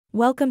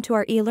Welcome to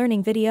our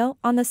e-learning video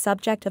on the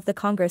subject of the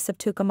Congress of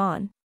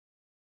Tucuman.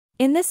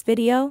 In this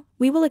video,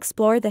 we will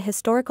explore the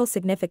historical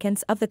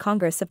significance of the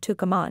Congress of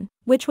Tucuman,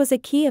 which was a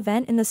key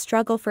event in the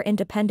struggle for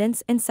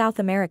independence in South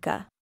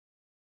America.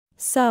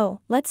 So,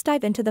 let's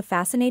dive into the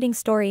fascinating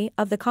story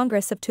of the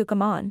Congress of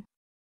Tucuman.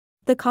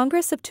 The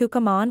Congress of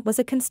Tucuman was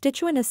a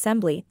constituent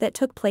assembly that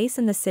took place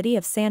in the city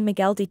of San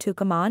Miguel de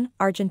Tucumán,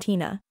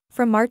 Argentina,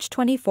 from March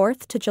 24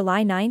 to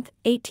July 9,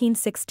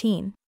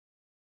 1816.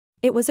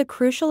 It was a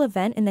crucial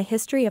event in the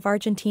history of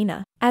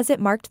Argentina, as it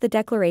marked the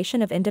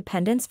declaration of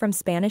independence from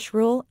Spanish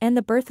rule and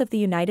the birth of the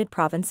United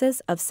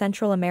Provinces of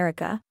Central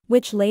America,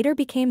 which later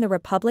became the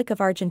Republic of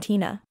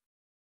Argentina.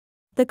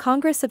 The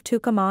Congress of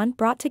Tucuman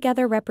brought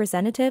together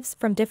representatives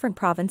from different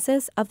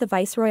provinces of the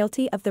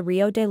Viceroyalty of the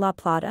Rio de la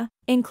Plata,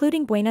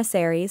 including Buenos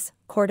Aires,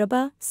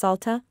 Córdoba,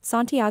 Salta,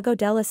 Santiago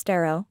del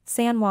Estero,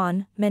 San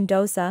Juan,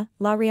 Mendoza,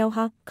 La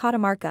Rioja,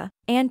 Catamarca,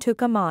 and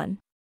Tucumán.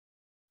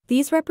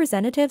 These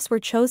representatives were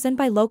chosen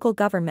by local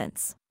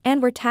governments,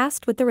 and were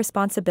tasked with the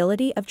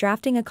responsibility of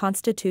drafting a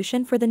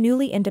constitution for the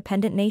newly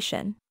independent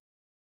nation.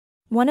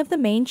 One of the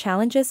main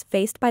challenges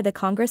faced by the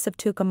Congress of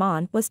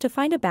Tucuman was to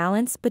find a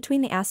balance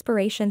between the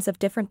aspirations of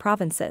different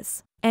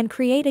provinces, and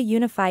create a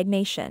unified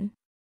nation.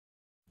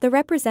 The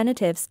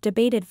representatives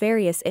debated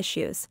various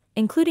issues,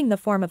 including the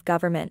form of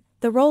government,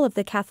 the role of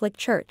the Catholic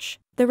Church,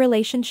 the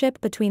relationship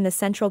between the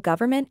central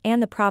government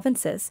and the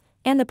provinces,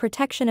 and the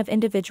protection of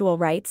individual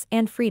rights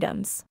and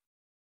freedoms.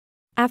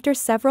 After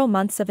several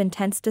months of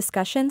intense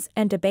discussions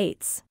and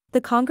debates, the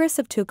Congress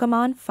of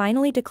Tucuman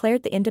finally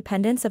declared the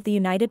independence of the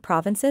United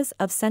Provinces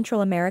of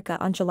Central America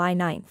on July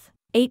 9,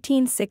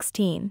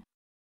 1816.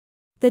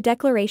 The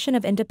Declaration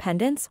of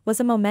Independence was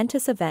a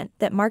momentous event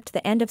that marked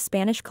the end of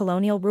Spanish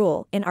colonial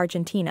rule in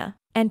Argentina,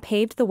 and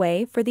paved the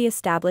way for the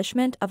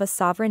establishment of a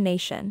sovereign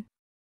nation.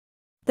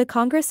 The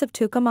Congress of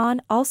Tucuman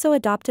also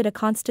adopted a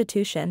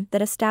constitution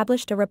that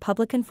established a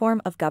republican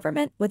form of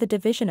government with a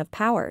division of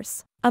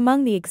powers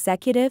among the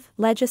executive,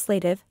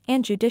 legislative,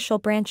 and judicial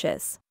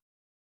branches.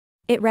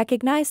 It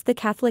recognized the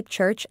Catholic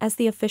Church as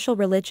the official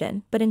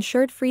religion but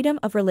ensured freedom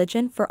of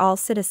religion for all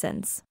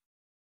citizens.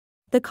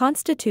 The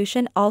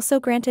Constitution also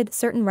granted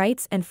certain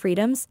rights and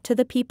freedoms to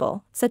the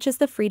people, such as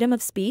the freedom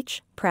of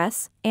speech,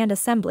 press, and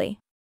assembly.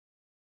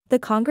 The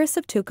Congress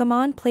of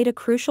Tucuman played a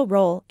crucial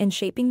role in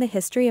shaping the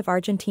history of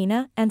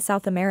Argentina and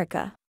South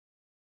America.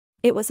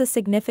 It was a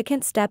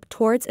significant step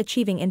towards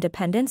achieving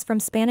independence from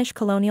Spanish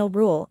colonial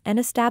rule and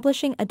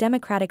establishing a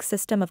democratic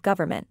system of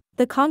government.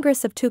 The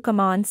Congress of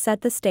Tucuman set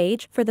the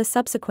stage for the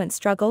subsequent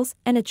struggles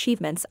and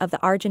achievements of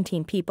the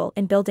Argentine people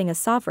in building a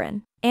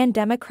sovereign and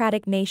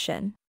democratic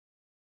nation.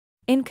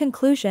 In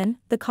conclusion,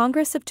 the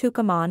Congress of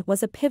Tucuman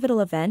was a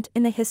pivotal event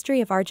in the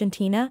history of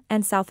Argentina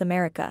and South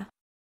America.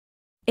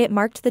 It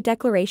marked the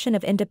declaration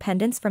of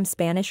independence from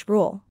Spanish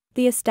rule,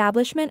 the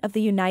establishment of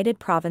the United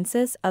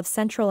Provinces of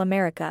Central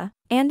America,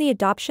 and the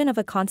adoption of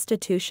a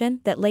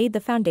constitution that laid the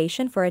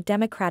foundation for a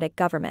democratic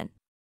government.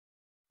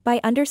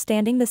 By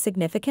understanding the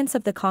significance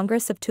of the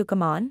Congress of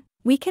Tucuman,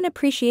 we can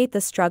appreciate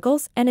the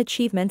struggles and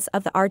achievements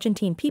of the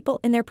Argentine people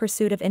in their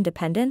pursuit of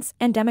independence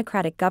and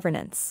democratic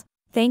governance.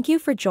 Thank you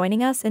for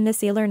joining us in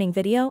this e-learning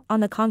video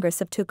on the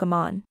Congress of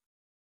Tucuman.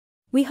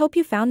 We hope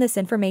you found this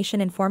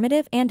information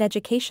informative and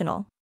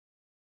educational.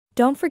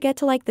 Don't forget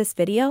to like this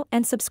video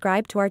and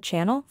subscribe to our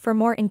channel for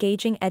more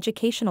engaging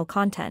educational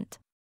content.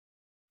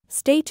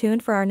 Stay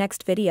tuned for our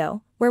next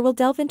video, where we'll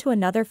delve into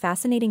another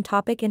fascinating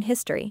topic in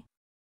history.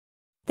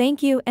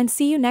 Thank you and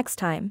see you next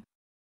time.